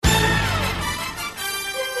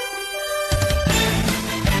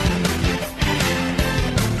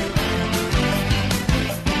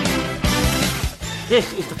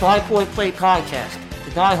This is the 5 Point Play Podcast,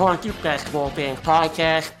 the Die Hard Duke Basketball Fans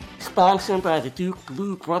podcast, sponsored by the Duke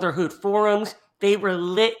Blue Brotherhood forums. They were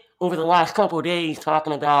lit over the last couple of days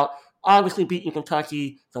talking about obviously beating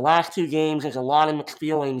Kentucky. The last two games, there's a lot of mixed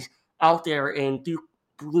feelings out there in Duke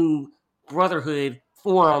Blue Brotherhood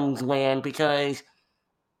forums land because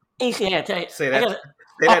AC, I tell you, Say that.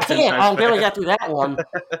 I barely got through that one.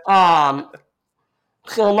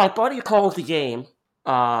 So my buddy calls the game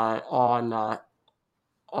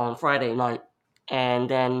on Friday night, and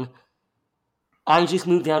then I just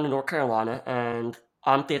moved down to North Carolina, and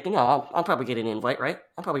I'm thinking, oh, I'll probably get an invite, right?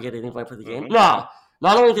 I'll probably get an invite for the game. Mm-hmm. No,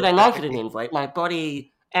 not only did I not get an invite, my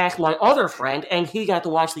buddy asked my other friend, and he got to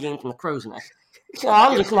watch the game from the Crow's Nest. So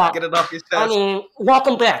I'm just not. Get it off your chest. I mean,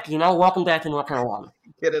 welcome back, welcome back to North Carolina.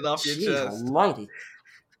 Get it off your Jeez chest. Almighty.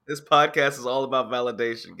 This podcast is all about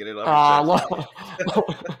validation. Get it off your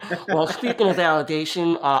chest. Well, speaking of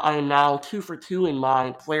validation, I am now 2 for 2 in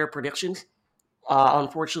my player predictions.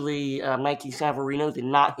 Unfortunately, Mikey Savarino did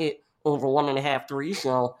not hit over 1.5 threes,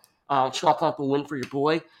 so chalk up a win for your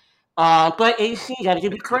boy. But AC, got to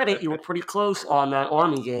give you credit. You were pretty close on that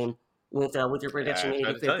Army game with your prediction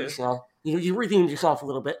 80-50, so you redeemed yourself a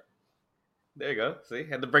little bit. There you go. See,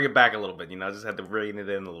 had to bring it back a little bit. Just had to rein it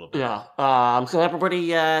in a little bit. Yeah. So everybody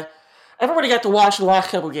got to watch the last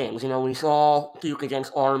couple games. We saw Duke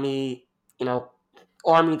against Army.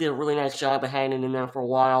 Army did a really nice job of hanging in there for a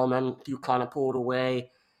while, and then Duke kind of pulled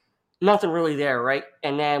away. Nothing really there, right?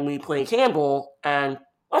 And then we played Campbell, and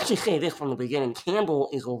let's just say this from the beginning: Campbell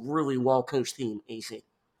is a really well-coached team. AC.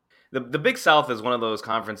 The Big South is one of those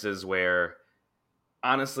conferences where,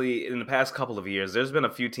 honestly, in the past couple of years, there's been a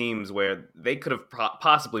few teams where they could have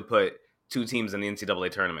possibly put two teams in the NCAA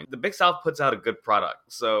tournament. The Big South puts out a good product,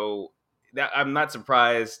 so I'm not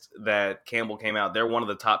surprised that Campbell came out. They're one of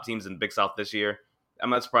the top teams in Big South this year. I'm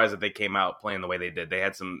not surprised that they came out playing the way they did. They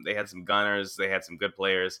had some gunners. They had some good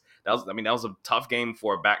players. That was a tough game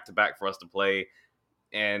for back-to-back for us to play,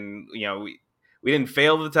 and we didn't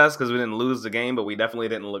fail the test because we didn't lose the game, but we definitely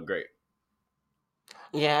didn't look great.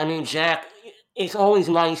 Yeah, Jack, it's always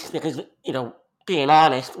nice because, being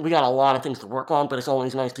honest, we got a lot of things to work on, but it's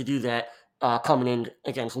always nice to do that coming in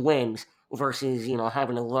against wins versus,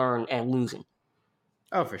 having to learn and losing.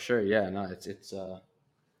 Oh, for sure. Yeah, no, it's it's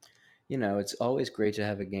always great to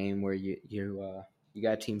have a game where you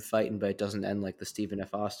got a team fighting, but it doesn't end like the Stephen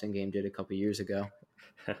F. Austin game did a couple years ago.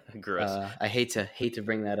 Gross. I hate to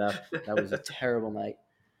bring that up. That was a terrible night.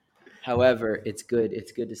 However, it's good.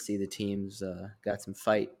 It's good to see the teams got some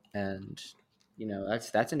fight, and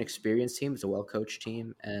that's an experienced team. It's a well coached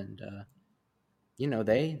team, and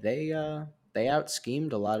they out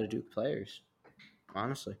schemed a lot of Duke players.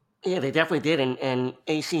 Honestly. Yeah, they definitely did, and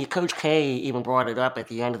AC Coach K even brought it up at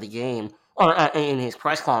the end of the game, or in his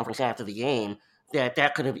press conference after the game,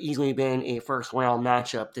 that could have easily been a first round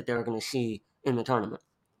matchup that they're going to see in the tournament.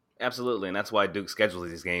 Absolutely, and that's why Duke schedules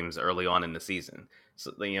these games early on in the season.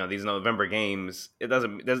 So these November games,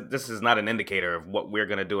 this is not an indicator of what we're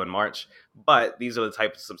going to do in March, but these are the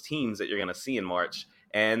types of teams that you're going to see in March,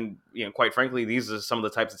 and quite frankly, these are some of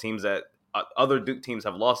the types of teams that other Duke teams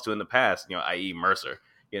have lost to in the past. I.e. Mercer.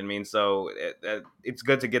 You know what I mean? So it's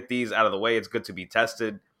good to get these out of the way. It's good to be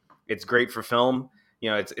tested. It's great for film.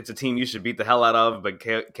 It's a team you should beat the hell out of, but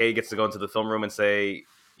K gets to go into the film room and say,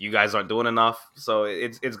 you guys aren't doing enough. So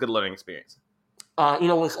it's a good learning experience.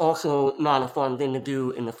 What's also not a fun thing to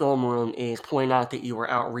do in the film room is point out that you were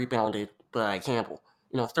out-rebounded by Campbell.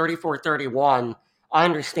 34-31, I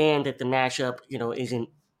understand that the matchup, isn't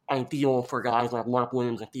ideal for guys like Mark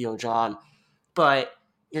Williams and Theo John, but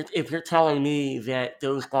if you're telling me that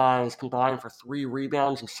those guys combined for 3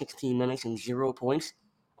 rebounds in 16 minutes and 0 points,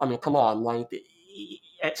 come on. Like,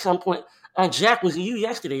 at some point, Jack, was it you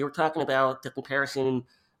yesterday? You were talking about the comparison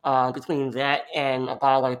between that and a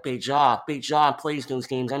guy like Big Ja. Big Ja plays those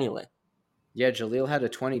games anyway. Yeah, Jaleel had a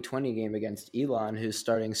 2020 game against Elon, whose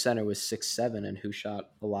starting center was 6'7", and who shot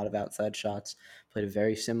a lot of outside shots. Played a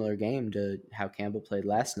very similar game to how Campbell played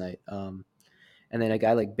last night. And then a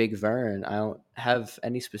guy like Big Vern, I don't have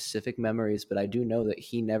any specific memories, but I do know that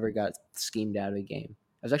he never got schemed out of a game.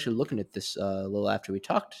 I was actually looking at this a little after we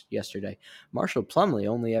talked yesterday. Marshall Plumlee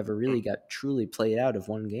only ever really got truly played out of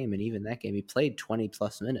one game, and even that game, he played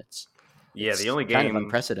 20-plus minutes. Yeah, it's the only game kind of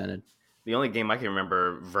unprecedented. The only game I can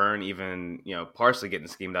remember Vern even partially getting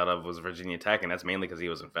schemed out of was Virginia Tech, and that's mainly because he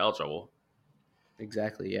was in foul trouble.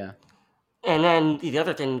 Exactly, yeah. And then the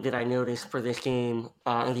other thing that I noticed for this game,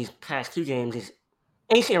 in these past 2 games, is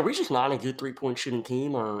AC, are we just not a good 3-point shooting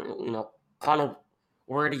team, or kind of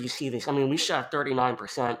where do you see this? We shot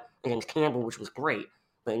 39% against Campbell, which was great,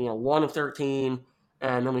 but 1 of 13,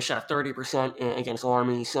 and then we shot 30% against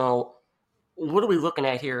Army. So what are we looking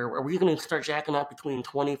at here? Are we going to start jacking up between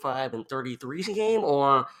 25 and 30 threes a game,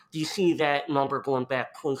 or do you see that number going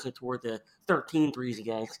back closer toward the 13 threes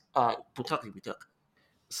against Kentucky we took?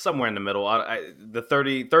 Somewhere in the middle. The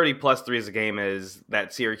 30 plus threes a game is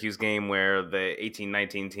that Syracuse game where the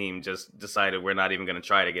 18-19 team just decided we're not even going to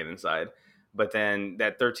try to get inside. But then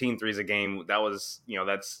that 13 threes a game, that was,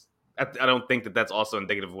 I don't think that that's also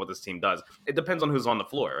indicative of what this team does. It depends on who's on the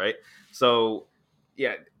floor, right? So,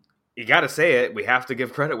 yeah, you got to say it. We have to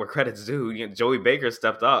give credit where credit's due. Joey Baker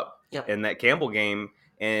stepped up in that Campbell game,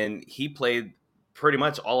 and he played pretty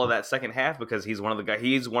much all of that second half because he's one of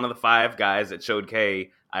the 5 guys that showed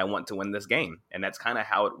Kay, I want to win this game. And that's kind of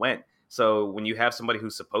how it went. So when you have somebody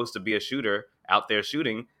who's supposed to be a shooter out there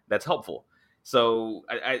shooting, that's helpful. So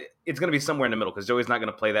it's going to be somewhere in the middle because Joey's not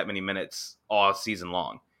going to play that many minutes all season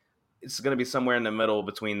long. It's going to be somewhere in the middle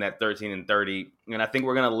between that 13 and 30. And I think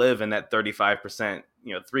we're going to live in that 35%,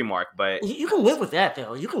 3 mark. But you can live with that,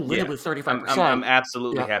 though. You can live with 35%. I'm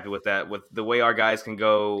absolutely happy with that. With the way our guys can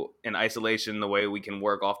go in isolation, the way we can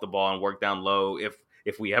work off the ball and work down low.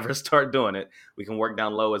 If we ever start doing it, we can work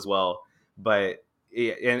down low as well. But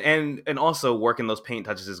and also working those paint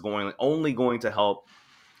touches is only going to help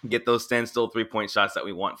get those standstill 3-point shots that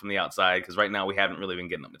we want from the outside, because right now we haven't really been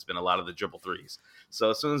getting them. It's been a lot of the dribble threes. So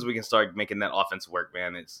as soon as we can start making that offense work,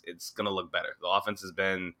 man, it's going to look better. The offense has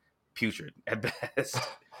been putrid at best.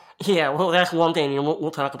 Yeah, well, that's one thing. We'll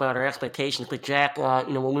talk about our expectations. But Jack,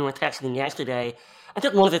 when we were texting yesterday, I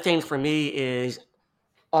think one of the things for me is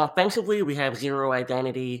offensively we have zero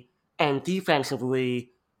identity, and defensively,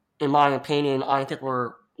 in my opinion, I think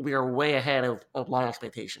we are way ahead of my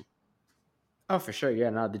expectation. Oh, for sure. Yeah,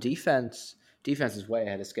 no, the defense is way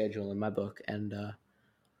ahead of schedule in my book, and I'm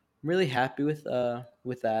really happy with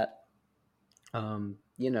that.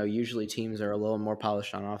 Usually teams are a little more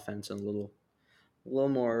polished on offense and a little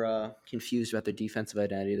more confused about their defensive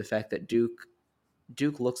identity. The fact that Duke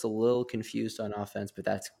looks a little confused on offense, but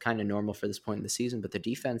that's kind of normal for this point in the season. But the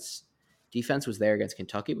defense was there against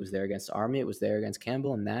Kentucky, it was there against Army, it was there against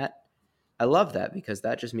Campbell, and that I love that because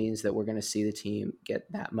that just means that we're going to see the team get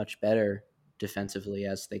that much better defensively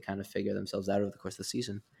as they kind of figure themselves out over the course of the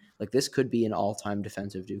season. Like, this could be an all-time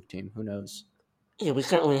defensive Duke team. Who knows? Yeah, we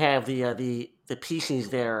certainly have the pieces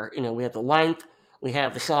there. We have the length, we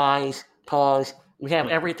have the size, pause, we have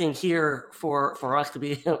everything here for us to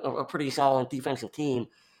be a pretty solid defensive team.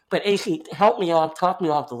 But AC, talk me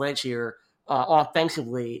off the ledge here.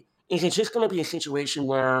 Offensively, is it just going to be a situation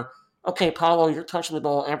where, okay, Paolo, you're touching the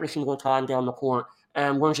ball every single time down the court,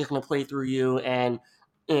 and we're just going to play through you, and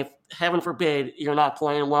if, heaven forbid, you're not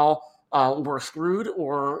playing well, we're screwed?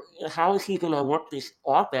 Or how is he going to work this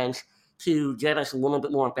offense to get us a little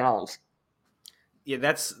bit more balance?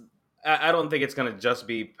 Yeah, I don't think it's going to just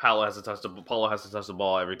be Paolo has to touch the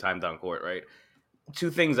ball every time down court, right? 2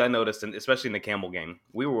 things I noticed, and especially in the Campbell game,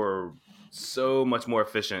 we were so much more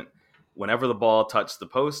efficient whenever the ball touched the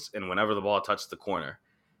post and whenever the ball touched the corner.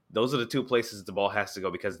 Those are the 2 places the ball has to go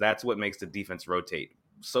because that's what makes the defense rotate.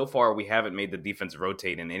 So far, we haven't made the defense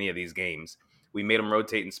rotate in any of these games. We made them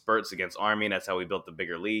rotate in spurts against Army, and that's how we built the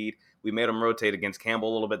bigger lead. We made them rotate against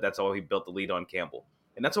Campbell a little bit. That's how he built the lead on Campbell.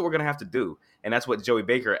 And that's what we're going to have to do. And that's what Joey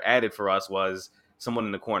Baker added for us was someone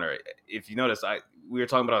in the corner. If you notice, we were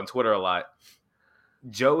talking about on Twitter a lot.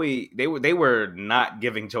 Joey, they were not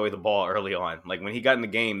giving Joey the ball early on. Like, when he got in the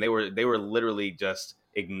game, they were literally just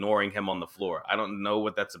ignoring him on the floor. I don't know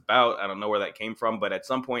what that's about. I don't know where that came from. But at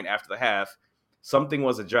some point after the half, something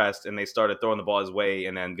was addressed and they started throwing the ball his way,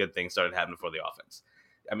 and then good things started happening for the offense.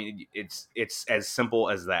 I mean, it's as simple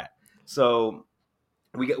as that. So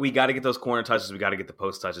we got to get those corner touches. We got to get the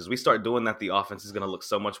post touches. We start doing that, the offense is going to look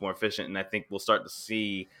so much more efficient, and I think we'll start to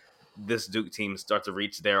see this Duke team start to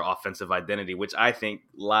reach their offensive identity, which I think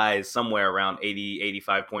lies somewhere around 80,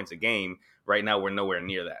 85 points a game. Right now, we're nowhere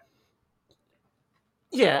near that.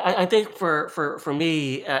 Yeah, I think for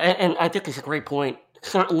me, and I think it's a great point.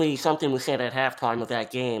 Certainly something was said at halftime of that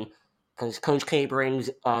game, because Coach K brings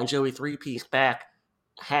Joey 3-piece back,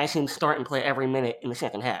 has him start and play every minute in the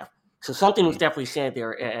second half. So something was definitely said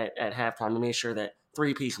there at halftime to make sure that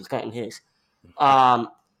 3-piece was getting his. And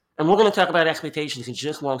we're going to talk about expectations in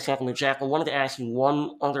just 1 second. But Jack, I wanted to ask you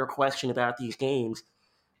one other question about these games.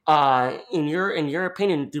 In your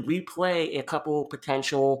opinion, did we play a couple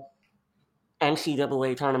potential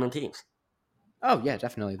NCAA tournament teams? Oh yeah,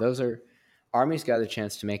 definitely. Army's got a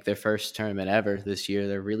chance to make their first tournament ever this year.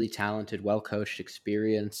 They're really talented, well coached,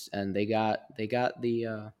 experienced, and they got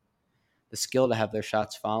the skill to have their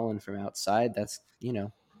shots fallen from outside. That's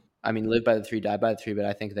live by the 3, die by the 3, but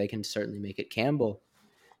I think they can certainly make it. Campbell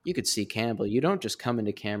you could see Campbell. You don't just come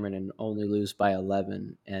into Cameron and only lose by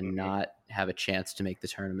 11 and not have a chance to make the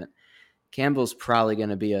tournament. Campbell's probably going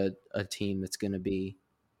to be a team that's going to be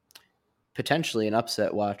potentially an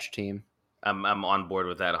upset watch team. I'm on board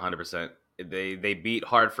with that 100%. They beat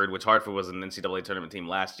Hartford, which Hartford was an NCAA tournament team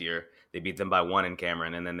last year. They beat them by 1 in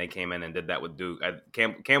Cameron, and then they came in and did that with Duke.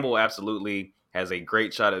 Campbell absolutely has a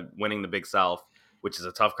great shot at winning the Big South, which is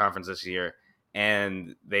a tough conference this year,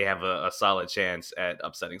 and they have a solid chance at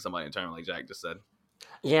upsetting somebody in tournament, like Jack just said.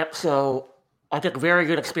 Yep, so I think very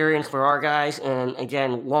good experience for our guys, and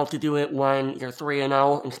again, love to do it when you're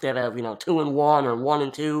 3-0 instead of 2-1 or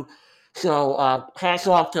 1-2. So hats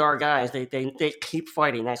off to our guys. They keep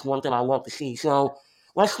fighting. That's one thing I love to see. So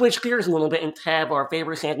let's switch gears a little bit and have our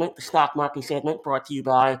favorite segment, the stock market segment, brought to you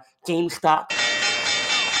by GameStop.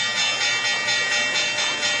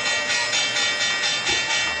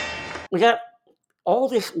 We got all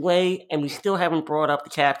this way, and we still haven't brought up the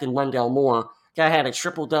captain, Wendell Moore. Guy had a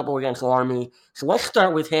triple-double against Army. So let's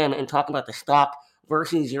start with him and talk about the stock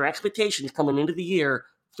versus your expectations coming into the year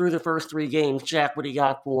through the first 3 games. Jack, what do you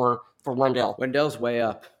got for Wendell? Wendell's way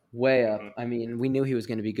up. Way up. I mean, we knew he was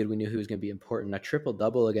going to be good. We knew he was going to be important. A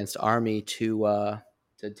triple-double against Army to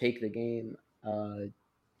take the game,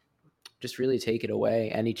 just really take it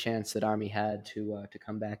away. Any chance that Army had to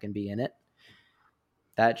come back and be in it.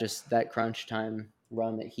 That crunch time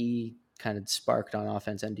run that he kind of sparked on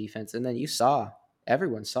offense and defense. And then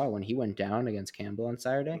everyone saw when he went down against Campbell on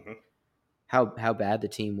Saturday, how bad the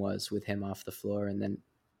team was with him off the floor, and then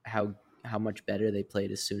how much better they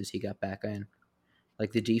played as soon as he got back in.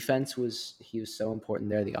 Like the defense he was so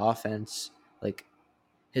important there. The offense, like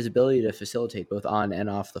his ability to facilitate both on and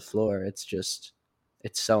off the floor, it's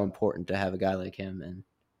so important to have a guy like him. And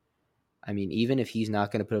I mean, even if he's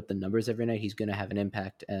not going to put up the numbers every night, he's going to have an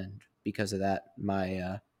impact. And because of that,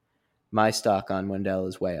 my stock on Wendell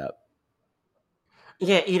is way up.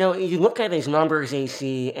 Yeah, you look at his numbers,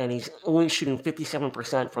 AC, and he's only shooting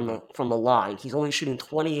 57% from the line. He's only shooting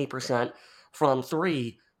 28% from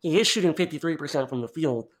 3. He is shooting 53% from the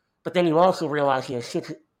field. But then you also realize he has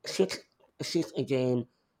six assists a game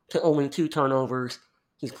to only 2 turnovers.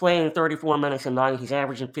 He's playing 34 minutes a night. He's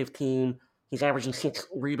averaging 15. He's averaging 6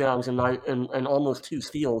 rebounds a night and almost 2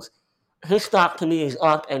 steals. His stock to me is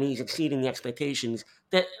up, and he's exceeding the expectations.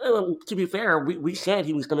 That, to be fair, we said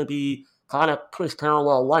he was going to be kind of Chris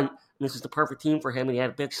Parallel light. This is the perfect team for him, and he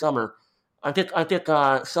had a big summer. I think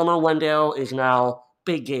Summer Wendell is now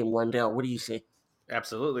big game Wendell. What do you see?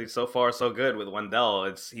 Absolutely. So far, so good with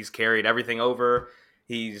Wendell. He's carried everything over.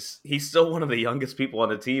 He's still one of the youngest people on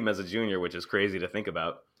the team as a junior, which is crazy to think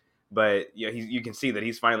about. But you can see that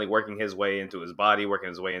he's finally working his way into his body, working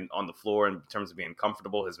his way on the floor in terms of being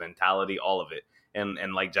comfortable, his mentality, all of it.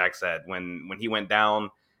 And like Jack said, when he went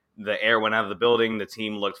down, the air went out of the building, the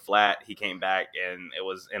team looked flat, he came back, and it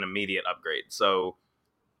was an immediate upgrade. So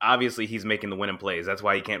obviously he's making the winning plays. That's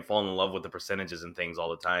why he can't fall in love with the percentages and things all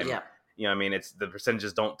the time. Yeah. I mean, it's the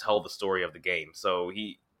percentages don't tell the story of the game. So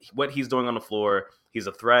what he's doing on the floor, he's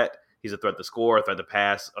a threat. He's a threat to score, a threat to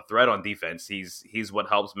pass, a threat on defense. He's what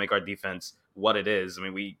helps make our defense what it is. I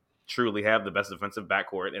mean, we truly have the best defensive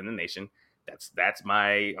backcourt in the nation.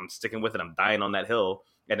 I'm sticking with it. I'm dying on that hill.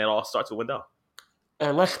 And it all starts with Wendell.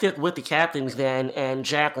 And let's stick with the captains then. And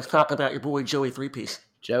Jack, let's talk about your boy Joey Threepiece.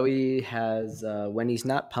 Joey has, when he's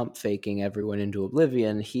not pump faking everyone into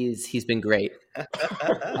oblivion, he's been great.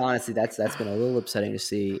 Honestly, that's been a little upsetting to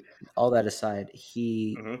see. All that aside,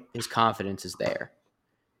 his confidence is there.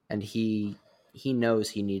 And he knows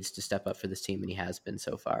he needs to step up for this team, and he has been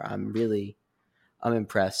so far. I'm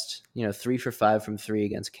impressed. 3 for 5 from 3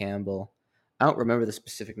 against Campbell. I don't remember the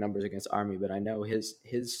specific numbers against Army, but I know his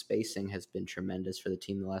spacing has been tremendous for the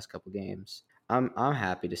team the last couple games. I'm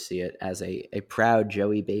happy to see it as a proud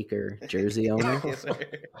Joey Baker jersey owner.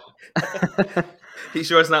 You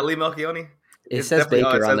sure it's not Lee Melchione? It says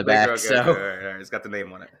Baker on the back, okay. so All right. It's got the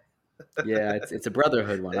name on it. Yeah, it's a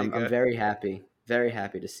brotherhood one. I'm very happy. Very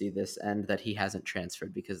happy to see this, and that he hasn't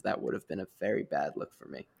transferred, because that would have been a very bad look for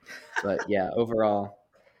me. But yeah, overall,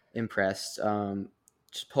 impressed.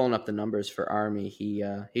 Just pulling up the numbers for Army, he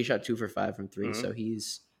shot 2 for 5 from 3, so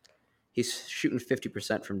he's shooting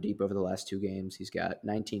 50% from deep over the last 2 games. He's got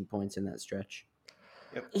 19 points in that stretch.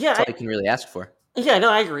 Yep. Yeah, that's all you can really ask for. Yeah, no,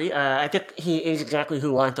 I agree. I think he is exactly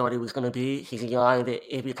who I thought he was going to be. He's a guy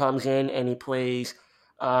that if he comes in and he plays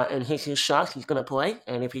and hits his shots, he's going to play,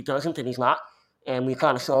 and if he doesn't, then he's not. And we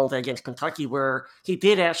kind of saw that against Kentucky, where he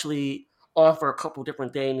did actually offer a couple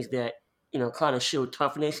different things that, kind of showed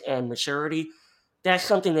toughness and maturity. That's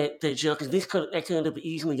something that Joe, because that could have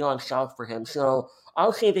easily gone south for him. So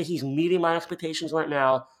I'll say that he's meeting my expectations right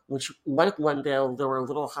now. which, like Wendell, they were a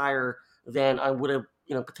little higher than I would have,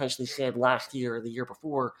 potentially said last year or the year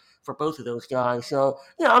before for both of those guys. So,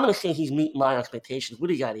 I'm going to say he's meeting my expectations. What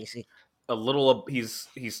do you got, AC? A little, he's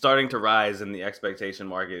starting to rise in the expectation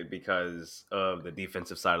market because of the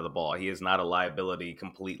defensive side of the ball. He is not a liability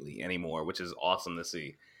completely anymore, which is awesome to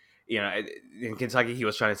see. In Kentucky, he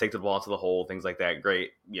was trying to take the ball to the hole, things like that.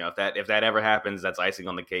 Great. If that ever happens, that's icing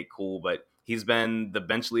on the cake. Cool. But he's been the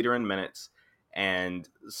bench leader in minutes, and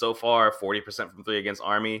so far 40% from 3 against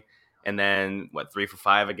Army, and then 3 for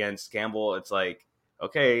 5 against Campbell. It's like,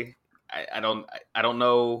 okay, I don't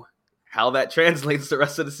know how that translates the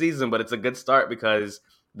rest of the season, but it's a good start because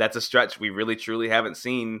that's a stretch we really truly haven't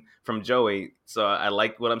seen from Joey. So I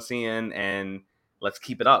like what I'm seeing, and let's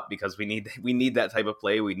keep it up because we need that type of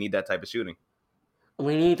play. We need that type of shooting.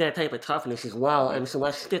 We need that type of toughness as well. And so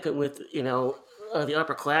let's stick it with, the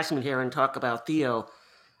upperclassmen here and talk about Theo.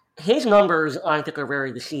 His numbers, I think, are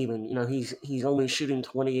very deceiving. He's only shooting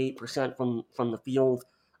 28% from the field,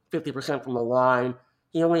 50% from the line.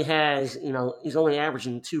 He only has, he's only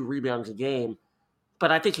averaging 2 rebounds a game.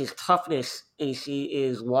 But I think his toughness, AC,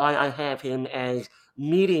 is why I have him as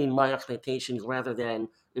meeting my expectations rather than,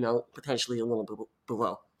 potentially a little bit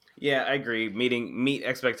below. Yeah, I agree. Meet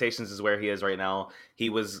expectations is where he is right now. He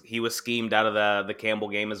was schemed out of the Campbell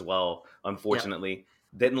game as well, unfortunately. Yep.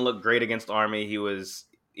 Didn't look great against Army. He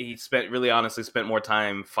honestly spent more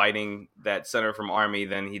time fighting that center from Army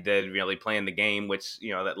than he did really playing the game, which,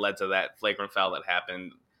 that led to that flagrant foul that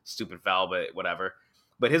happened. Stupid foul, but whatever.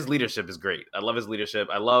 But his leadership is great. I love his leadership.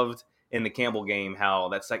 I loved in the Campbell game how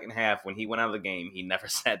that second half, when he went out of the game, he never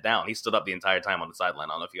sat down. He stood up the entire time on the sideline.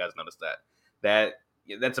 I don't know if you guys noticed that.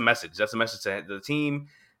 That's a message. That's a message to the team.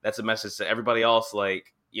 That's a message to everybody else.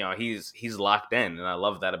 Like, he's locked in, and I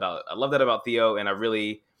love that about Theo. And I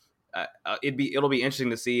really, it'll be interesting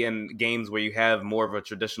to see in games where you have more of a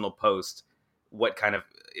traditional post what kind of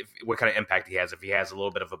impact he has, if he has a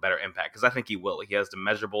little bit of a better impact, because I think he will. He has the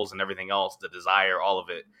measurables and everything else, the desire, all of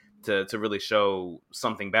it to really show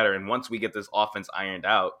something better. And once we get this offense ironed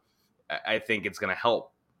out, I think it's going to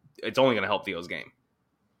help. It's only going to help Theo's game.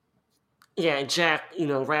 Yeah, Jack,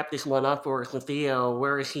 wrap this one up for us with Theo.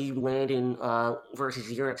 Where is he landing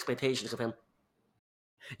versus your expectations of him?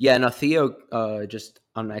 Yeah, no, Theo, just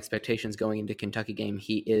on my expectations going into Kentucky game,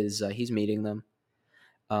 he's meeting them.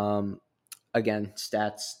 Again,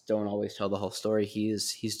 stats don't always tell the whole story.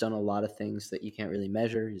 He's done a lot of things that you can't really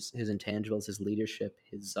measure. His intangibles, his leadership,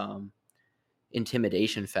 his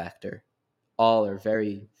intimidation factor, all are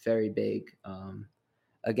very, very big.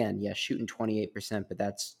 Again, yeah, shooting 28%, but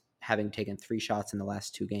that's having taken 3 shots in the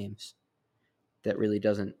last 2 games. That really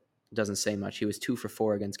doesn't say much. He was 2 for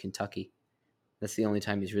 4 against Kentucky. That's the only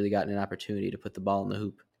time he's really gotten an opportunity to put the ball in the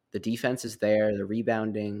hoop. The defense is there, the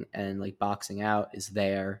rebounding and boxing out is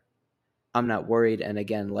there. I'm not worried, and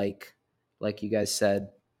again, like you guys said,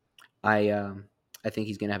 I think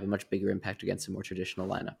he's going to have a much bigger impact against a more traditional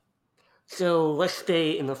lineup. So let's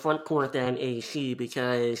stay in the front court then, AC,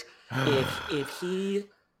 because if he,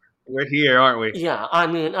 we're here, aren't we? Yeah, I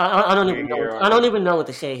mean, I don't even know. I don't even know what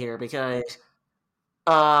to say here because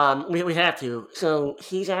we have to. So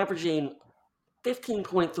he's averaging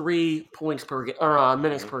 15.3 points per game or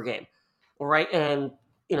minutes per game, right? And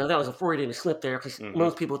that was a Freudian slip there because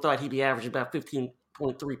most people thought he'd be averaging about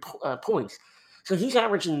 15.3 points. So he's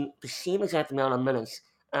averaging the same exact amount of minutes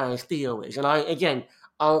as Theo is. And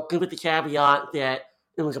I'll give it the caveat that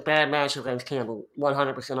it was a bad matchup against Campbell.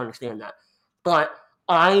 100% understand that. But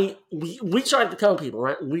we tried to tell people,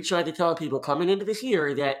 right? We tried to tell people coming into this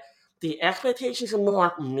year that the expectations of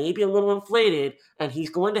Mark may be a little inflated, and he's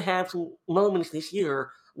going to have some moments this year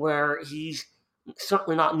where he's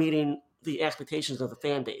certainly not meeting the expectations of the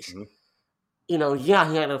fan base. He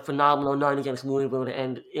had a phenomenal night against Louisville to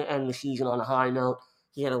end the season on a high note.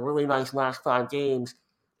 He had a really nice last 5 games,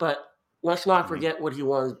 but let's not forget what he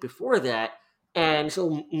was before that. And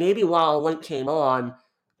so maybe while Link came on,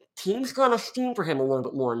 teams kind of steam for him a little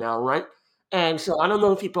bit more now, right? And so I don't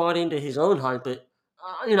know if he bought into his own hype, but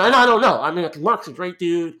and I don't know. I mean, Mark's a great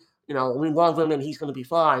dude. We love him and he's going to be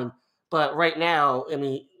fine. But right now, I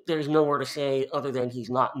mean, there's nowhere to say other than he's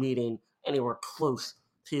not meeting anywhere close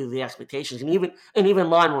to the expectations, and even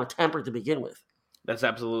mine were tempered to begin with. That's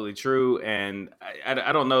absolutely true, and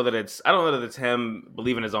I don't know that it's him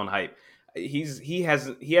believing his own hype. He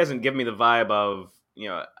hasn't given me the vibe of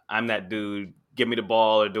I'm that dude. Give me the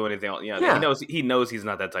ball or do anything else. He knows he's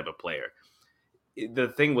not that type of player. The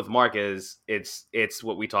thing with Mark is it's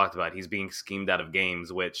what we talked about. He's being schemed out of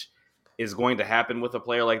games, which is going to happen with a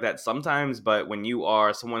player like that sometimes. But when you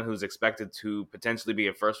are someone who's expected to potentially be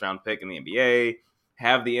a first round pick in the NBA,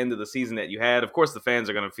 have the end of the season that you had. Of course, the fans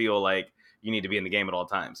are going to feel like you need to be in the game at all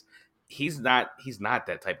times. He's not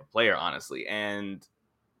that type of player, honestly, and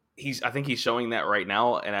I think he's showing that right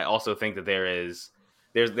now. And I also think that there's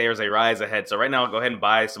a rise ahead. So right now, go ahead and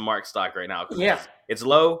buy some Mark stock right now. Yeah. It's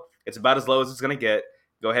low. It's about as low as it's going to get.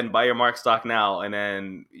 Go ahead and buy your Mark stock now, and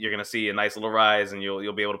then you're going to see a nice little rise, and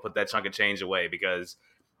you'll be able to put that chunk of change away because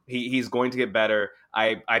he's going to get better.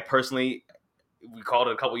 I personally, we called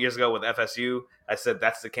it a couple years ago with FSU. I said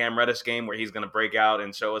that's the Cam Reddish game where he's going to break out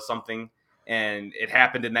and show us something, and it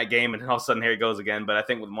happened in that game, and all of a sudden here he goes again. But I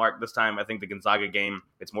think with Mark this time, I think the Gonzaga game,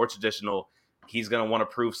 it's more traditional. He's going to want to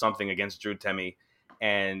prove something against Drew Timme.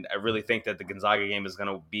 And I really think that the Gonzaga game is going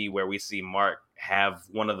to be where we see Mark have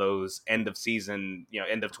one of those end of season,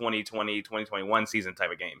 end of 2020, 2021 season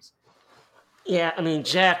type of games. Yeah, I mean,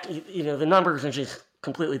 Jack, the numbers are just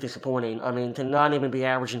completely disappointing. I mean, to not even be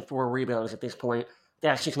averaging 4 rebounds at this point,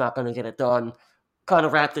 that's just not going to get it done. Kind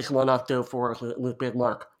of wrap this one up, though, for us with Big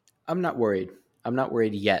Mark. I'm not worried. I'm not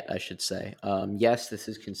worried yet, I should say. Yes, this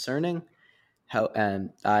is concerning.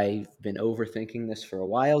 And I've been overthinking this for a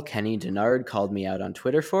while. Kenny Denard called me out on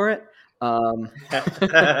Twitter for it. Well,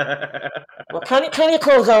 Kenny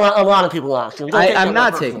calls a lot of people out. So I'm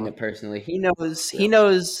not taking it personally. He knows. He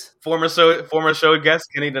knows. Former show guest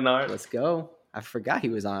Kenny Denard. Let's go. I forgot he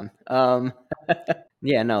was on.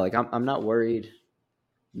 Yeah, no, like I'm not worried.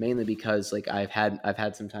 Mainly because like I've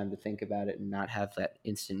had some time to think about it and not have that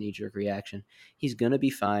instant knee-jerk reaction. He's gonna be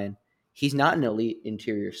fine. He's not an elite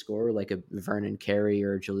interior scorer like a Vernon Carey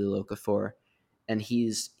or Jahlil Okafor, and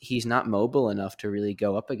he's not mobile enough to really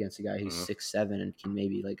go up against a guy who's 6'7" and can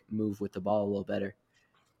maybe like move with the ball a little better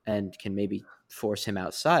and can maybe force him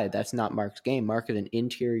outside. That's not Mark's game. Mark is an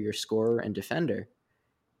interior scorer and defender,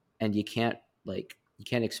 and you can't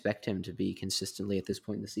expect him to be consistently at this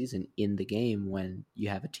point in the season in the game when you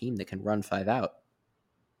have a team that can run 5 out.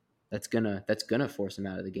 That's gonna force him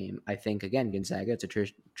out of the game. I think again, Gonzaga, it's a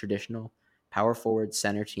traditional power forward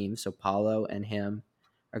center team, so Paolo and him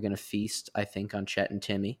are gonna feast. I think on Chet and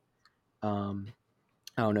Timme. I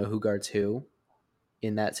don't know who guards who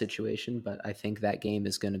in that situation, but I think that game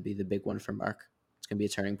is going to be the big one for Mark. It's going to be a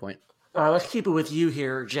turning point. Let's keep it with you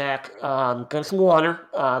here, Jack. Got some water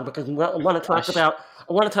because I want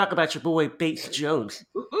to talk about your boy Bates Jones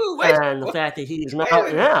and the fact that he is not.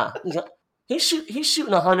 Yeah, he's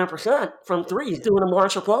shooting 100% from 3. He's doing a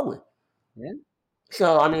Marshall Plumlee. Yeah.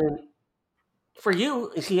 So I mean, for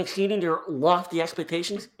you, is he exceeding your lofty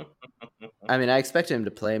expectations? I mean, I expect him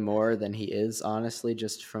to play more than he is, honestly,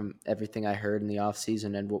 just from everything I heard in the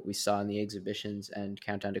offseason and what we saw in the exhibitions and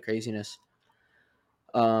Countdown to Craziness.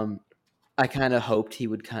 I kind of hoped he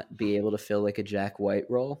would be able to fill like a Jack White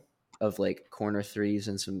role of like corner threes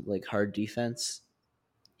and some like hard defense.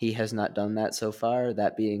 He has not done that so far.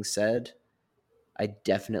 That being said, I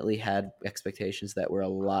definitely had expectations that were a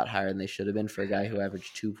lot higher than they should have been for a guy who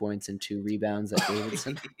averaged 2 points and 2 rebounds at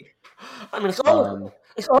Davidson. I mean, it's almost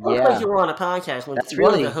like you were on a podcast when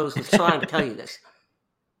one of the hosts was trying to tell you this.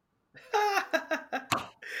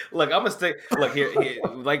 Look, I'm gonna stay. Look here,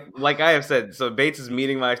 like I have said. So Bates is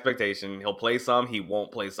meeting my expectation. He'll play some. He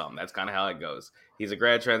won't play some. That's kind of how it goes. He's a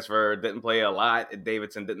grad transfer. Didn't play a lot at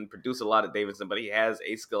Davidson. Didn't produce a lot at Davidson. But he has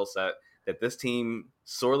a skill set that this team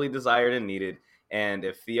sorely desired and needed. And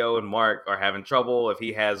if Theo and Mark are having trouble, if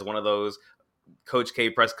he has one of those Coach K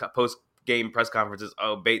post-game press conferences,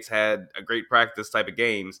 oh, Bates had a great practice type of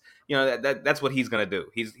games, you know, that's what he's going to do.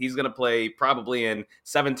 He's going to play probably in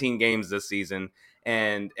 17 games this season,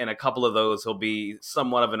 and in a couple of those, he'll be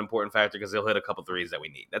somewhat of an important factor because he'll hit a couple threes that we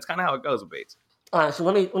need. That's kind of how it goes with Bates. All right, so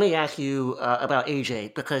let me ask you about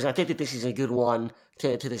AJ, because I think that this is a good one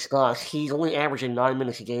to discuss. He's only averaging 9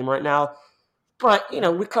 minutes a game right now, but, you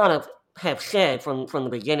know, we kind of have said from the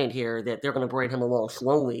beginning here that they're going to bring him along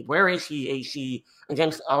slowly. Where is he, AC,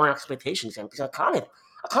 against our expectations? Because I kind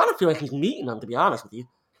of feel like he's meeting them, to be honest with you.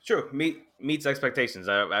 True, meets expectations.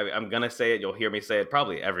 I'm going to say it. You'll hear me say it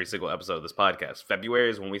probably every single episode of this podcast. February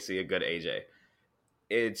is when we see a good AJ.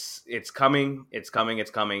 It's coming.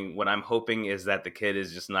 What I'm hoping is that the kid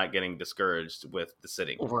is just not getting discouraged with the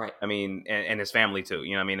sitting. Right. I mean, and his family too.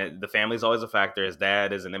 You know, I mean, the family's always a factor. His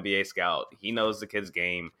dad is an NBA scout. He knows the kid's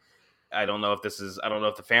game. I don't know if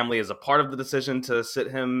the family is a part of the decision to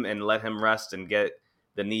sit him and let him rest and get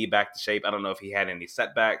the knee back to shape. I don't know if he had any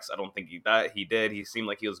setbacks. I don't think he did. He seemed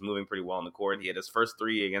like he was moving pretty well on the court. He had his first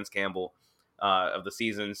 3 against Campbell of the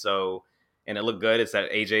season. So, and it looked good. It's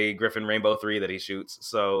that AJ Griffin rainbow 3 that he shoots.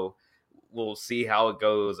 So we'll see how it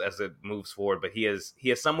goes as it moves forward. But he is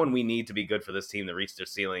someone we need to be good for this team to reach their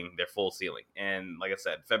full ceiling. And like I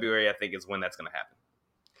said, February, I think, is when that's going to happen.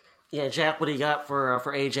 Yeah, Jack, what do you got for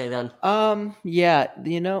AJ then? Yeah,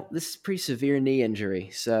 this is pretty severe knee injury.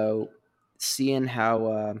 So seeing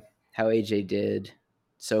how AJ did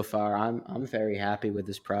so far, I'm very happy with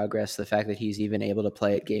his progress. The fact that he's even able to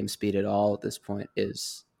play at game speed at all at this point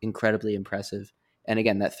is incredibly impressive. And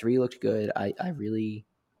again, that 3 looked good. I really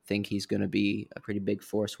think he's going to be a pretty big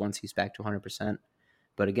force once he's back to 100%.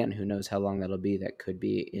 But again, who knows how long that'll be? That could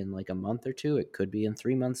be in like a month or two. It could be in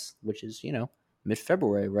 3 months, which is,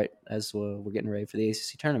 mid-February, right as we're getting ready for the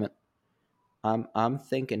ACC tournament. I'm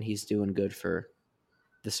thinking he's doing good for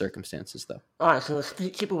the circumstances, though. All right, so let's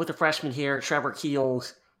keep it with the freshman here, Trevor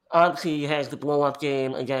Keels. Obviously, he has the blow-up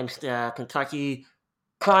game against Kentucky.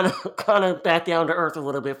 Kind of back down to earth a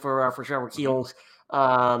little bit for Trevor Keels.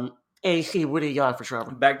 AC, what do you got for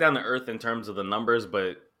Trevor? Back down to earth in terms of the numbers,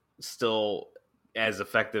 but still as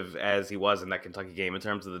effective as he was in that Kentucky game in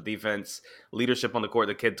terms of the defense, leadership on the court.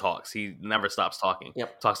 The kid talks. He never stops talking.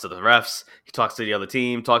 Yep. Talks to the refs. He talks to the other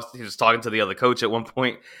team. He was talking to the other coach at one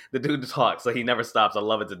point. The dude talks. Like, he never stops. I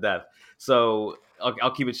love it to death. So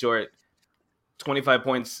I'll keep it short. 25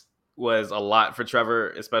 points was a lot for Trevor,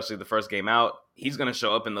 especially the first game out. He's going to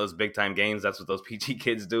show up in those big time games. That's what those PG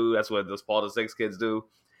kids do. That's what those Paul VI kids do.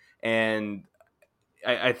 And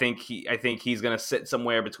I think he's going to sit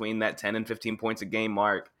somewhere between that 10 and 15 points a game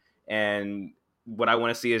mark. And what I want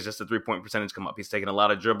to see is just the 3-point percentage come up. He's taking a lot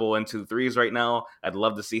of dribble into threes right now. I'd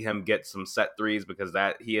love to see him get some set threes because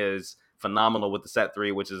he is phenomenal with the set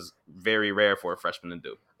three, which is very rare for a freshman to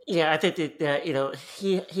do. Yeah, I think that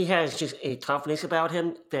he has just a confidence about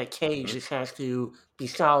him that K just has to be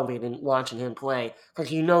solid in watching him play because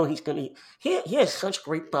he's gonna. He has such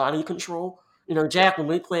great body control. Jack, when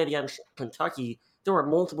we played against Kentucky, there were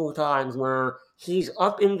multiple times where he's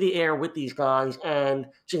up in the air with these guys and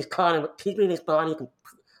just kind of keeping his body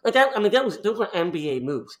like that. I mean, those were NBA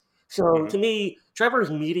moves. So to me, Trevor's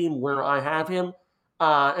meeting where I have him,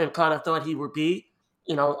 and kind of thought he would be.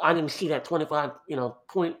 I didn't see that 25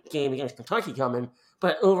 point game against Kentucky coming,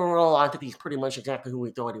 but overall, I think he's pretty much exactly who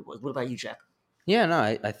we thought he was. What about you, Jack? Yeah, no,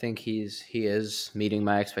 I think he is meeting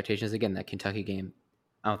my expectations. Again, that Kentucky game,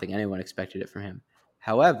 I don't think anyone expected it from him.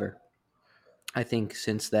 However, I think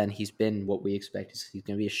since then he's been what we expect. He's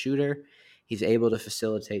going to be a shooter. He's able to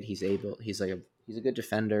facilitate. He's a good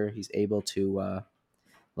defender. He's able to,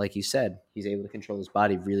 like you said, he's able to control his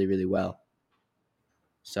body really, really well.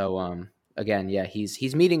 So, again, yeah,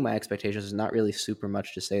 he's meeting my expectations. There's not really super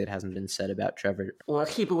much to say that hasn't been said about Trevor. Well,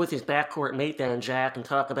 let's keep it with his backcourt mate then, Jack, and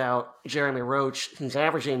talk about Jeremy Roach, who's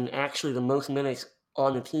averaging actually the most minutes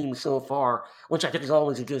on the team so far, which I think is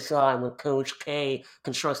always a good sign when Coach K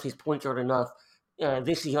can trust his point guard enough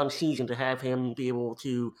this young season to have him be able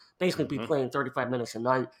to basically be playing 35 minutes a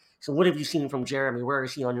night. So what have you seen from Jeremy? Where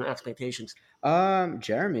is he on your expectations?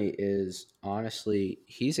 Jeremy is honestly,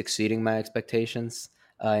 he's exceeding my expectations.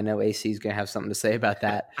 I know AC is going to have something to say about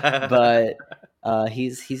that, but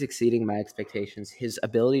he's exceeding my expectations. His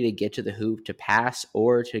ability to get to the hoop, to pass,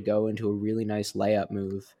 or to go into a really nice layup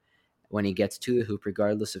move when he gets to the hoop,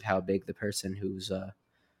 regardless of how big the person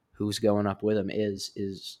who's going up with him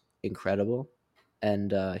is incredible.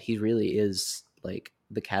 And he really is like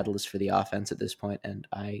the catalyst for the offense at this point. And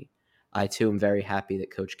I too am very happy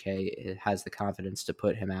that Coach K has the confidence to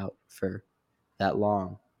put him out for that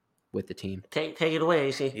long with the team. Take it away,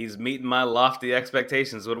 AC. He's meeting my lofty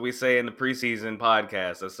expectations. What do we say in the preseason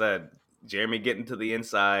podcast? I said, Jeremy getting to the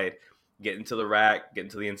inside, getting to the rack, getting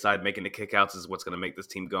to the inside, making the kickouts is what's going to make this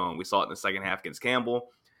team going. We saw it in the second half against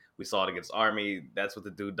Campbell. We saw it against Army. That's what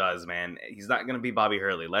the dude does, man. He's not going to be Bobby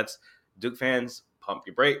Hurley. Let's, Duke fans, pump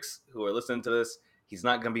your brakes who are listening to this. He's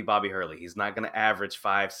not going to be Bobby Hurley. He's not going to average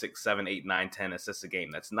 5, 6, 7, 8, 9, 10 assists a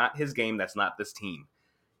game. That's not his game. That's not this team.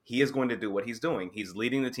 He is going to do what he's doing. He's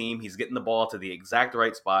leading the team. He's getting the ball to the exact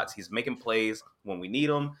right spots. He's making plays when we need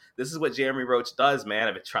them. This is what Jeremy Roach does, man.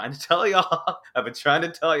 I've been trying to tell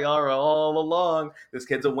y'all all along. This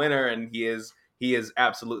kid's a winner, and he is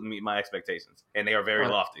absolutely meeting my expectations, and they are very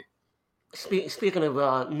lofty. Speaking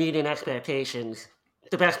of meeting expectations,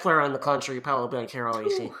 the best player in the country, Paolo Banchero,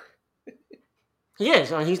 AC. He is.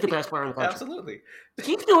 He's the best player in the country. Absolutely.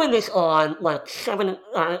 He's doing this on like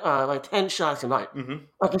 10 shots a night. Mm-hmm.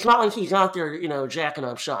 Like, it's not like he's out there, jacking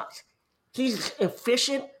up shots. He's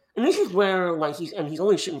efficient, and this is where he's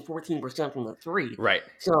only shooting 14% from the three. Right.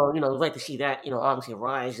 So I'd like to see that obviously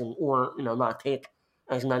rise or not take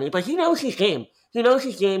as many. But he knows his game. He knows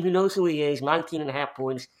his game. He knows who he is. 19.5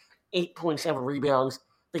 points, 8.7 rebounds.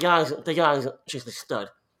 The guy's just a stud.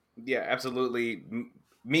 Yeah, absolutely.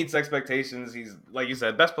 meets expectations. He's, like you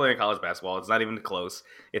said, best player in college basketball. It's not even close.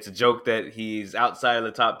 It's a joke that he's outside of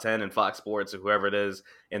the top 10 in Fox Sports or whoever it is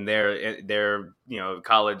in their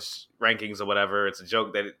college rankings or whatever. It's a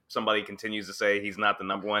joke that somebody continues to say he's not the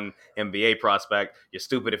number one NBA prospect. You're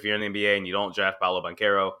stupid if you're in the NBA and you don't draft Paolo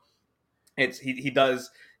Banchero. He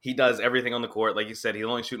does everything on the court. Like you said, he's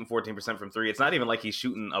only shooting 14% from three. It's not even like he's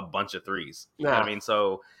shooting a bunch of threes. You know what I mean?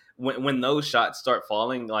 So when those shots start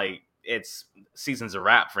falling, like, it's season's a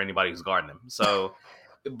wrap for anybody who's guarding him. So,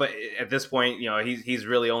 but at this point, he's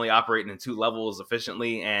really only operating in two levels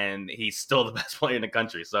efficiently, and he's still the best player in the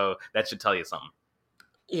country. So that should tell you something.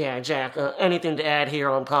 Yeah, Jack, anything to add here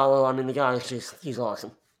on Paolo? I mean, the guy's he's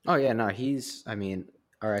awesome. Oh, yeah, no,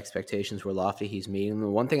 our expectations were lofty. He's meeting them. The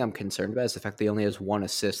one thing I'm concerned about is the fact that he only has 1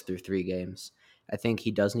 assist through 3 games. I think he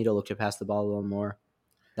does need to look to pass the ball a little more.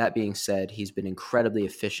 That being said, he's been incredibly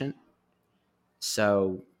efficient.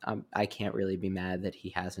 So I can't really be mad that he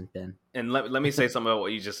hasn't been. And let me say something about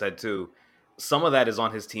what you just said, too. Some of that is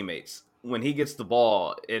on his teammates. When he gets the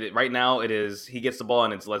ball, right now he gets the ball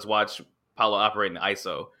and it's let's watch Paolo operate in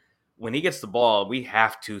ISO. When he gets the ball, we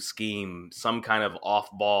have to scheme some kind of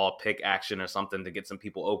off-ball pick action or something to get some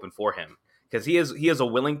people open for him. Because he is a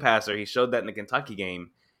willing passer. He showed that in the Kentucky game.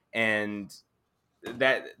 And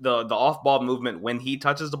that the off-ball movement when he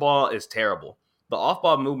touches the ball is terrible. The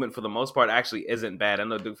off-ball movement, for the most part, actually isn't bad. I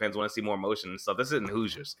know Duke fans want to see more motion and stuff. This isn't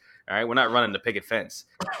Hoosiers, all right? We're not running the picket fence.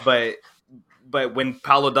 But when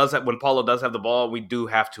Paolo does have the ball, we do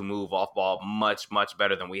have to move off-ball much, much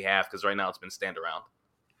better than we have, because right now it's been stand around.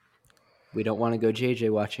 We don't want to go JJ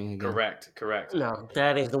watching again. Correct. No,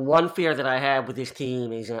 that is the one fear that I have with this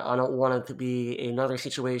team is I don't want it to be another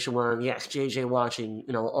situation where, yes, JJ watching,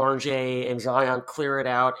 RJ and Zion clear it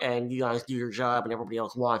out and you guys do your job and everybody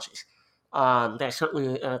else watches. That's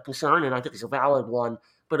certainly a concern, and I think it's a valid one.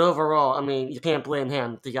 But overall, I mean, you can't blame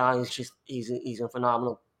him. The guy is he's a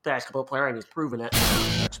phenomenal basketball player, and he's proven it.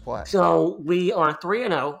 Next play. So we are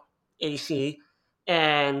 3-0 AC,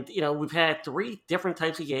 and we've had 3 different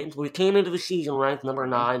types of games. We came into the season ranked number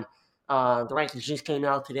 9. The rankings just came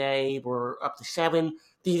out today. We're up to 7.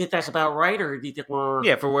 Do you think that's about right, or do you think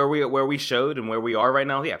we're for where we showed and where we are right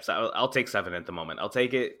now? Yeah, so I'll take 7 at the moment. I'll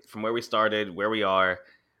take it from where we started, where we are.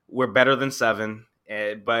 We're better than 7,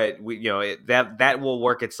 but we, that will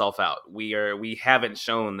work itself out. We haven't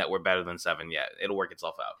shown that we're better than 7 yet. It'll work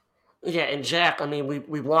itself out. Yeah, and Jack, I mean,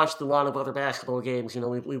 we've watched a lot of other basketball games.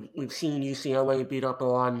 We've seen UCLA beat up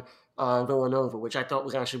on Villanova, which I thought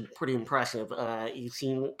was actually pretty impressive. You've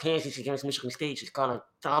seen Kansas against Michigan State just kind of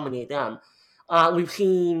dominate them. We've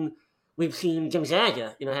seen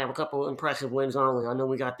Gonzaga, have a couple impressive wins early. I know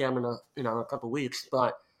we got them in a couple weeks,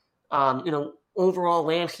 but overall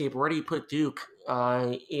landscape, where do you put Duke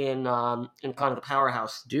in kind of the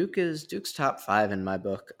powerhouse? Duke's top 5 in my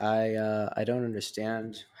book. I don't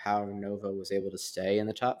understand how Nova was able to stay in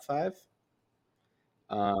the top 5.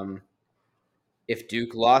 If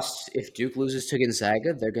Duke loses to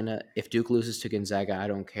Gonzaga, if Duke loses to Gonzaga, I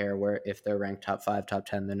don't care if they're ranked top 5, top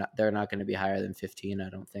 10, they're not going to be higher than 15, I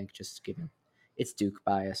don't think, just given it's Duke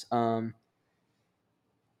bias.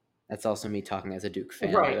 That's also me talking as a Duke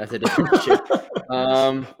fan. Right. That's a different issue.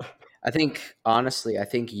 I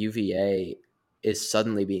think UVA is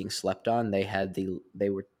suddenly being slept on. They had the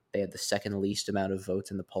second least amount of votes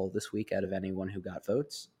in the poll this week out of anyone who got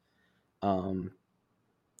votes.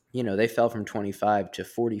 They fell from 25 to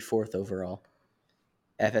 44th overall.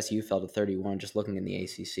 FSU fell to 31. Just looking in the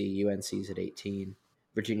ACC, UNC's at 18,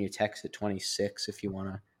 Virginia Tech's at 26. If you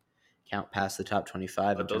want to count past the top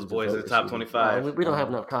 25. But those boys are the top 25. We don't have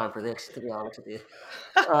enough time for this, to be honest with you.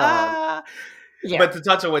 Yeah. But to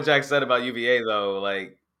touch on what Jack said about UVA, though,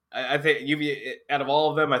 like I think UVA, out of all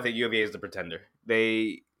of them, I think UVA is the pretender.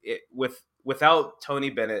 Without Tony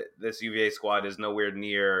Bennett, this UVA squad is nowhere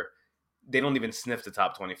near. They don't even sniff the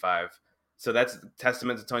top 25. So that's a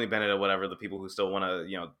testament to Tony Bennett or whatever. The people who still want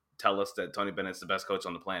to, tell us that Tony Bennett's the best coach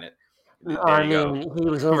on the planet. I mean, he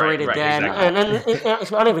was overrated then, exactly. And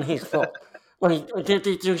it's not even his fault. Like,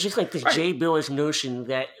 there's just like this Jay Billis notion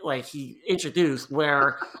that like he introduced,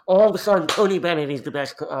 where all of a sudden Tony Bennett is the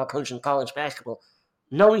best coach in college basketball.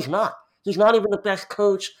 No, he's not. He's not even the best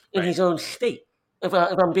coach in his own state. If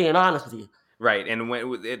I'm being honest with you. Right, and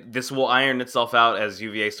this will iron itself out as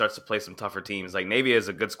UVA starts to play some tougher teams. Like Navy is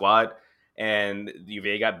a good squad, and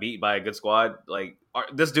UVA got beat by a good squad. Like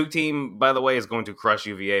this Duke team, by the way, is going to crush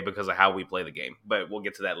UVA because of how we play the game. But we'll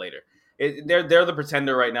get to that later. They're the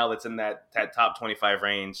pretender right now that's in that top 25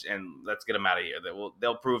 range, and let's get them out of here.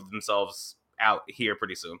 They'll prove themselves out here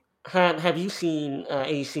pretty soon. Have you seen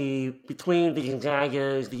AC between the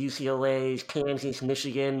Gonzagas, the UCLAs, Kansas,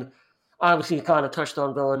 Michigan? Obviously, you kind of touched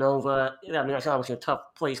on Villanova. I mean, that's obviously a tough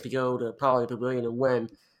place to go to probably Pavilion and win.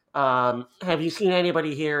 Have you seen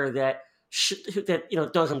anybody here that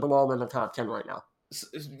doesn't belong in the top 10 right now?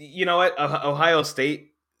 You know what? Ohio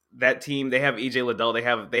State, that team, they have EJ Liddell. They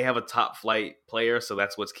have a top flight player, so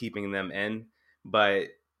that's what's keeping them in. But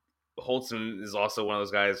Holton is also one of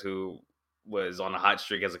those guys who was on a hot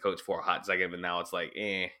streak as a coach for a hot second, but now it's like,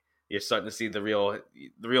 you're starting to see the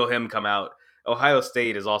real him come out. Ohio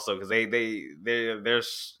State is also, because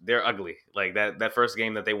they're ugly. Like that first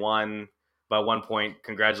game that they won by 1 point.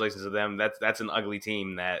 Congratulations to them. That's an ugly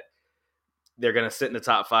team that they're going to sit in the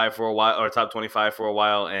top 5 for a while, or top 25 for a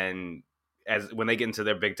while, and as when they get into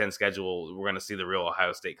their Big Ten schedule, we're going to see the real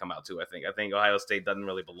Ohio State come out too. I think Ohio State doesn't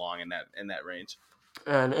really belong in that range.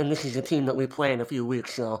 And this is a team that we play in a few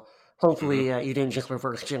weeks, so hopefully you didn't just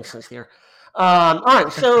reverse jinx us here. All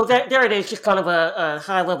right, so there it is, just kind of a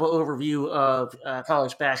high-level overview of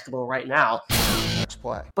college basketball right now. Let's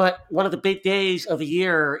play. But one of the big days of the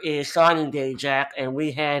year is signing day, Jack, and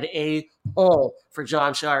we had a haul for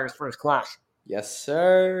Jon Scheyer's first class. Yes,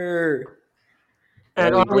 sir.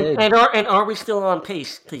 And are we still on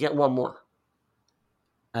pace to get one more?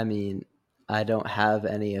 I mean, I don't have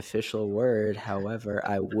any official word. However,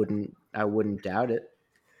 I wouldn't doubt it.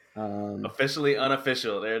 Officially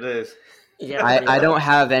unofficial. There it is. Yeah, I don't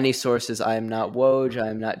have any sources. I am not Woj. I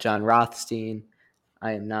am not John Rothstein.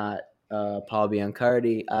 I am not Paul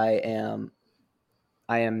Biancardi.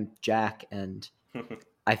 I am Jack, and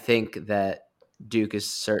I think that Duke is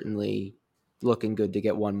certainly looking good to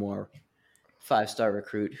get one more 5-star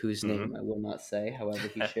recruit whose name I will not say. However,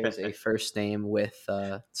 he shares a first name with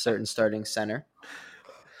a certain starting center.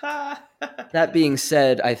 That being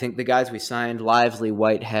said, I think the guys we signed, Lively,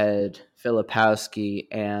 Whitehead, Filipowski,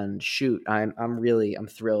 and Shoot, I'm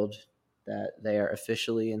thrilled that they are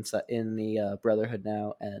officially in the Brotherhood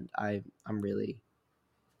now, and I'm really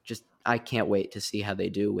I can't wait to see how they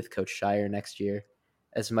do with Coach Scheyer next year.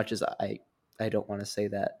 As much as I don't want to say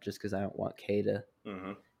that just because I don't want K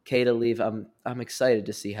to leave. I'm excited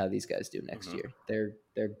to see how these guys do next year.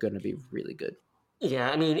 They're going to be really good.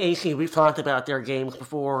 Yeah, I mean, AC, we've talked about their games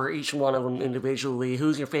before, each one of them individually.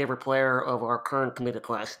 Who's your favorite player of our current committed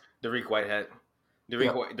class? Dariq Whitehead.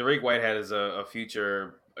 Dariq Whitehead is a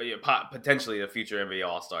future, potentially a future NBA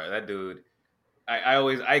All-Star. That dude,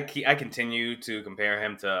 I continue to compare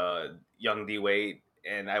him to young D Wade,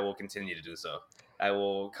 and I will continue to do so. I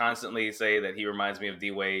will constantly say that he reminds me of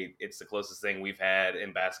D Wade. It's the closest thing we've had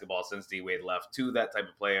in basketball since D Wade left to that type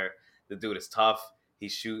of player. The dude is tough. He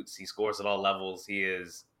shoots. He scores at all levels.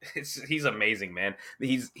 He's amazing, man.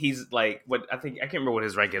 He's like what I can't remember what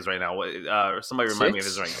his rank is right now. Somebody remind me of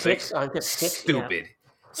his rank. Six. Stupid.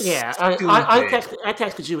 Yeah, I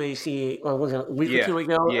texted you AC a week or two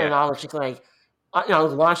ago, and I was just like, I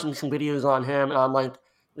was watching some videos on him, and I'm like,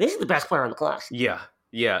 this is the best player in the class. Yeah.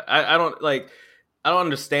 I don't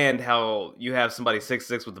understand how you have somebody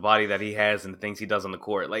 6'6" with the body that he has and the things he does on the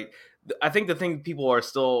court. Like, I think the thing people are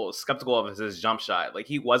still skeptical of is his jump shot. Like,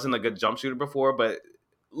 he wasn't a good jump shooter before, but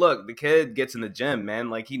look, the kid gets in the gym, man.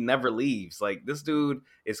 Like, he never leaves. Like, this dude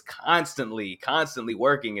is constantly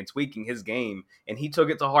working and tweaking his game, and he took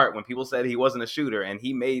it to heart when people said he wasn't a shooter, and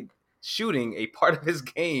he made shooting a part of his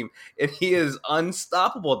game, and he is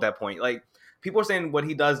unstoppable at that point. Like, people are saying what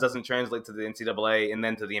he does doesn't translate to the NCAA and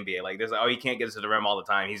then to the NBA. Like, there's he can't get to the rim all the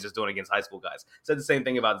time. He's just doing it against high school guys. Said the same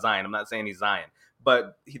thing about Zion. I'm not saying he's Zion,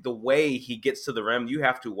 but the way he gets to the rim, you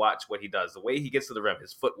have to watch what he does. The way he gets to the rim,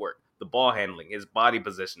 his footwork, the ball handling, his body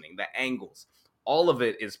positioning, the angles, all of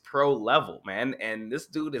it is pro level, man. And this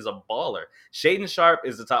dude is a baller. Shaedon Sharpe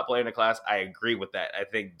is the top player in the class. I agree with that. I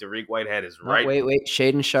think Dariq Whitehead is right. Wait.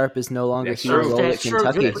 Shaedon Sharpe is no longer That's hero true. role at That's true.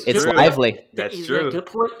 Kentucky. That's It's true. Lively. That's true.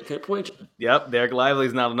 Good point. Yep, Derek Lively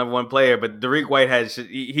is now the number one player, but Dariq Whitehead should.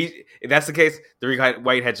 If that's the case, Dariq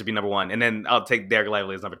Whitehead should be number one, and then I'll take Derek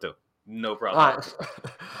Lively as number two. No problem.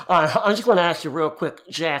 All right. I'm just going to ask you real quick,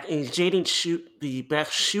 Jack. Is Jaden Shoot the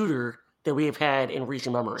best shooter that we have had in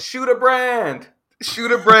recent memory? Shooter brand.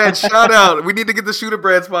 Shout out. We need to get the Shooter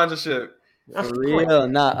brand sponsorship. That's For the point. real.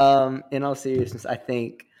 Not in all seriousness, I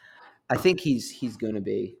think he's going to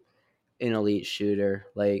be an elite shooter.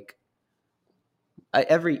 Like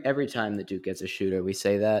every time that Duke gets a shooter, we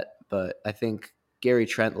say that, but I think Gary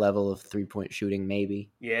Trent level of 3-point shooting, maybe.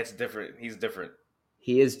 Yeah, it's different. He's different.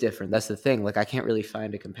 He is different. That's the thing. Like, I can't really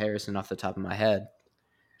find a comparison off the top of my head.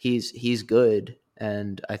 He's good,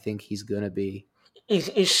 and I think he's gonna be. Is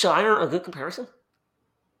Scheyer a good comparison?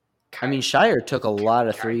 I mean, Scheyer took a lot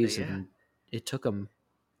of Kinda, threes, yeah. and it took him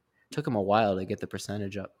a while to get the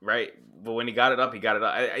percentage up. Right. but when he got it up, he got it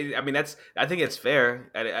up. I mean, I think it's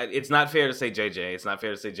fair. It's not fair to say JJ. It's not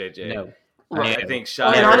fair to say JJ. No. Right. I think And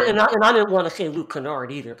Shire. I didn't want to say Luke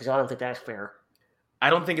Kennard either because I don't think that's fair. I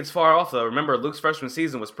don't think it's far off though. Remember, Luke's freshman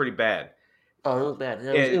season was pretty bad. Oh, it was bad.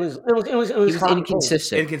 He was hot and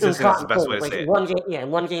inconsistent. Inconsistent is the best way to say it.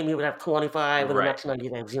 One game he would have 25, and the Right. next night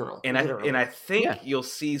he'd have 0. And I think Yeah. you'll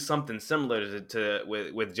see something similar to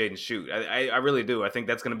with Jaden Shoot. I really do. I think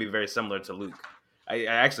that's going to be very similar to Luke. I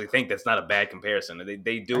actually think that's not a bad comparison.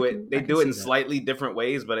 They do it in slightly different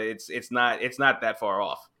ways, but it's not that far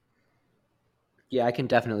off. Yeah, I can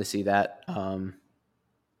definitely see that.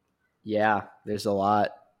 Yeah, there's a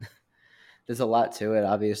lot. There's a lot to it,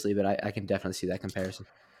 obviously, but I can definitely see that comparison.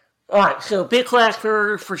 All right, so big class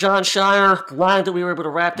for John Shire. Glad that we were able to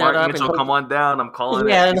wrap that Mark up. Mitchell, come on down. I'm calling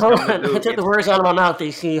yeah, it. and hold on. I took the words out of my mouth,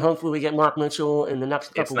 DC. Hopefully we get Mark Mitchell in the next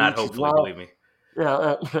couple It's not weeks. hopefully, believe me.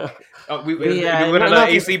 Yeah, You want another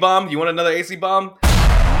AC bomb? You want another AC bomb?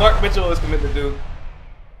 Mark Mitchell is committed to Duke.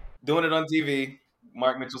 Doing it on TV.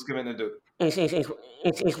 Mark Mitchell's committed to Duke.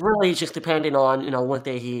 It's really just depending on what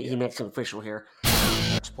day he makes it official here.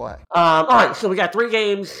 Let's play. All right, so we got 3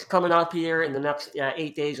 games coming up here in the next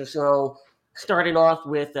 8 days or so. Starting off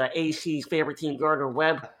with AC's favorite team, Gardner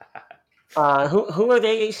Webb. Who are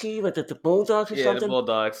they, AC? Like the Bulldogs or something? Yeah, the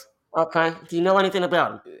Bulldogs. Okay. Do you know anything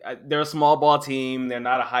about them? They're a small ball team. They're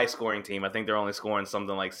not a high scoring team. I think they're only scoring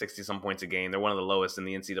something like 60-some points a game. They're one of the lowest in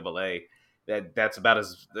the NCAA. That's about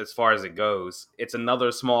as far as it goes. It's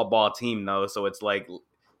another small ball team, though, so it's like,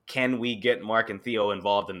 can we get Mark and Theo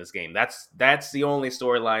involved in this game? That's the only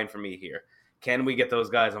storyline for me here. Can we get those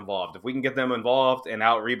guys involved? If we can get them involved and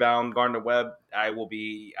out rebound Gardner Webb, I will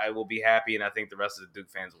be happy, and I think the rest of the Duke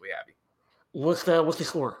fans will be happy. What's the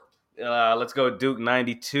score? Let's go Duke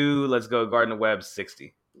 92. Let's go Gardner Webb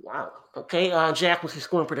 60. Wow. Okay, Jack, what's your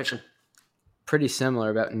scoring prediction? Pretty similar,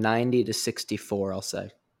 about 90 to 64, I'll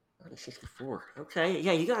say. 64. Okay,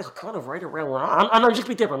 yeah, you guys are kind of right around. I'm gonna just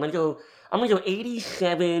be different. I'm gonna go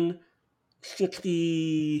 87,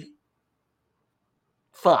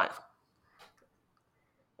 65.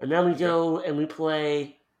 And then we go and we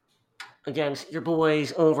play against your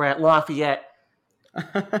boys over at Lafayette.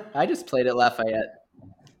 I just played at Lafayette.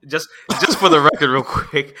 Just for the record, real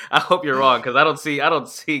quick, I hope you're wrong because I don't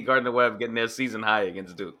see Gardner Webb getting their season high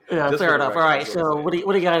against Duke. Yeah, Just fair for the enough. record, All right, that's what I'm so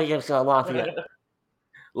what do you got against Lafayette?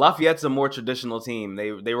 Lafayette's a more traditional team.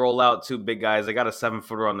 They roll out 2 big guys. They got a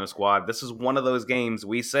 7-footer on their squad. This is one of those games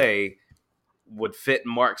we say would fit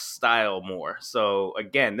Mark's style more. So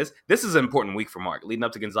again, this is an important week for Mark. Leading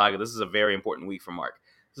up to Gonzaga, this is a very important week for Mark.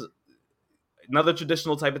 Another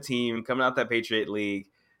traditional type of team coming out that Patriot League.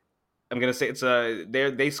 I'm gonna say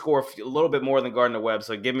they score a little bit more than Gardner Webb.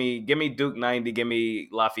 So give me Duke 90. Give me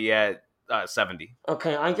Lafayette 70.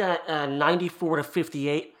 Okay, I got 94 to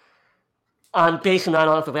 58. I'm basing that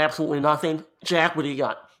off of absolutely nothing. Jack, what do you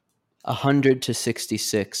got? 100 to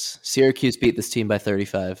 66. Syracuse beat this team by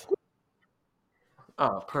 35.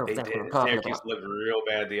 Oh, perfect. They That's what I'm did. talking Syracuse about. looked real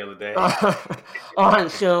bad the other day. All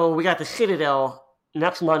right, so we got the Citadel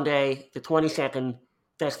next Monday, the 22nd.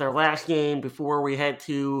 That's their last game before we head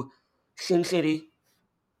to Sin City.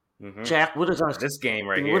 Mm-hmm. Jack, what is this game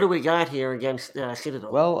right here? What do we got here against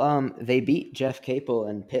Citadel? Well, they beat Jeff Capel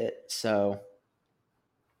and Pitt, so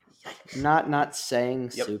not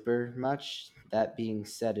saying super much. That being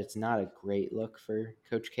said, it's not a great look for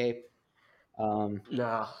Coach Cape.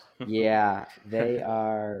 No. Yeah, they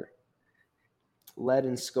are led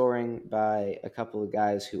in scoring by a couple of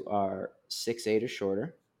guys who are 6'8" or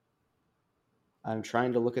shorter. I'm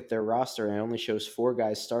trying to look at their roster, and it only shows 4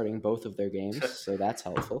 guys starting both of their games, so that's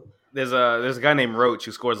helpful. There's a guy named Roach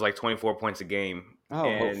who scores like 24 points a game. Oh,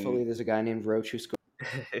 hopefully there's a guy named Roach who scores.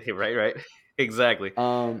 Right. Exactly.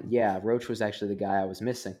 Yeah, Roach was actually the guy I was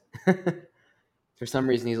missing. For some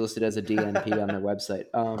reason, he's listed as a DNP on their website.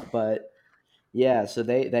 But yeah, so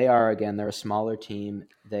they are, again, they're a smaller team.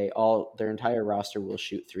 Their entire roster will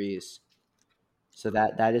shoot threes. So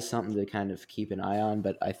that is something to kind of keep an eye on.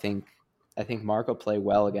 But I think Mark will play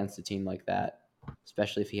well against a team like that,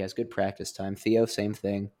 especially if he has good practice time. Theo, same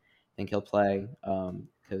thing. I think he'll play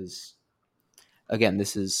because, again,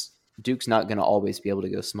 Duke's not going to always be able to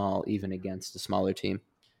go small, even against a smaller team.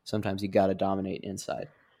 Sometimes you got to dominate inside.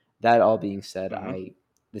 That all being said,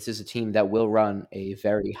 this is a team that will run a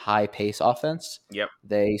very high-pace offense. Yep.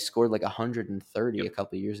 They scored like 130 a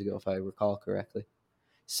couple of years ago, if I recall correctly.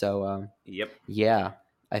 So, yeah,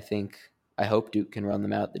 I hope Duke can run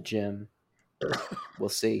them out the gym. We'll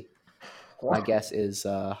see. My guess is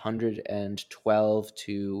 112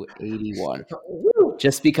 to 81,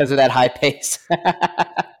 just because of that high pace.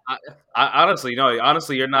 Honestly,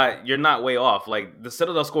 you're not way off. Like the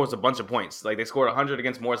Citadel scores a bunch of points. Like they scored 100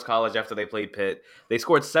 against Morris College after they played Pitt. They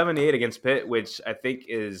scored 78 against Pitt, which I think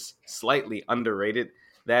is slightly underrated.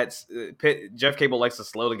 That's Pitt. Jeff Cable likes to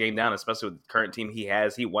slow the game down, especially with the current team he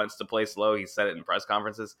has. He wants to play slow. He said it in press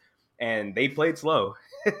conferences, and they played slow,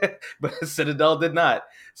 but Citadel did not.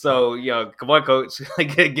 So come on, coach,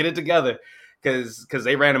 get it together. Because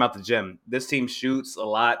they ran him out the gym. This team shoots a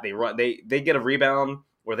lot. They run. They get a rebound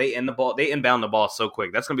where they inbound the ball so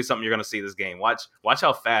quick. That's gonna be something you're gonna see this game. Watch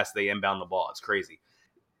how fast they inbound the ball. It's crazy.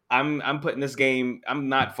 I'm putting this game. I'm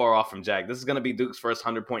not far off from Jack. This is gonna be Duke's first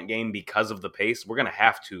 100-point game because of the pace. We're gonna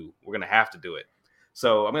have to do it.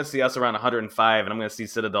 So I'm gonna see us around 105, and I'm gonna see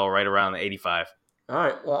Citadel right around 85. All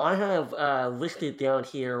right. Well, I have listed down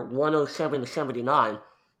here 107 to 79,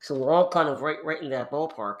 so we're all kind of right in that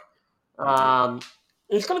ballpark.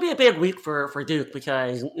 It's going to be a big week for Duke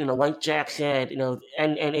because, like Jack said,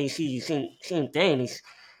 NAC, same thing.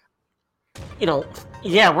 We're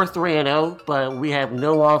 3-0, but we have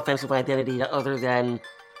no offensive identity other than,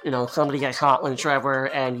 somebody gets hot when Trevor,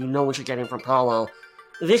 and you know what you're getting from Paulo.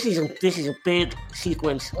 This is a big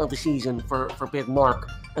sequence of the season for Big Mark,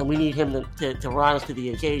 and we need him to rise to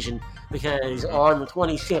the occasion because on the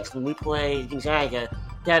 26th, when we play Gonzaga,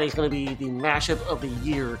 that is going to be the matchup of the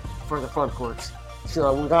year for the front courts.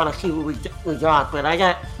 So we gotta see what we got. But I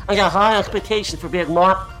got high expectations for Big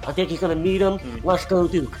Mark. I think he's going to meet him. Let's go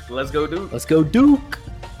Duke. Let's go Duke. Let's go Duke.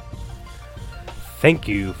 Thank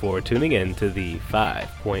you for tuning in to the 5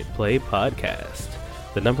 Point Play Podcast,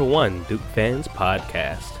 the #1 Duke fans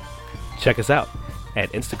podcast. Check us out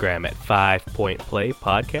at Instagram at 5 Point Play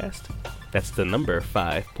Podcast. That's the number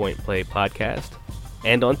 5 Point Play Podcast.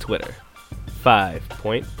 And on Twitter, 5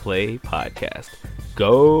 Point Play Podcast.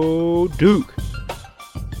 Go Duke!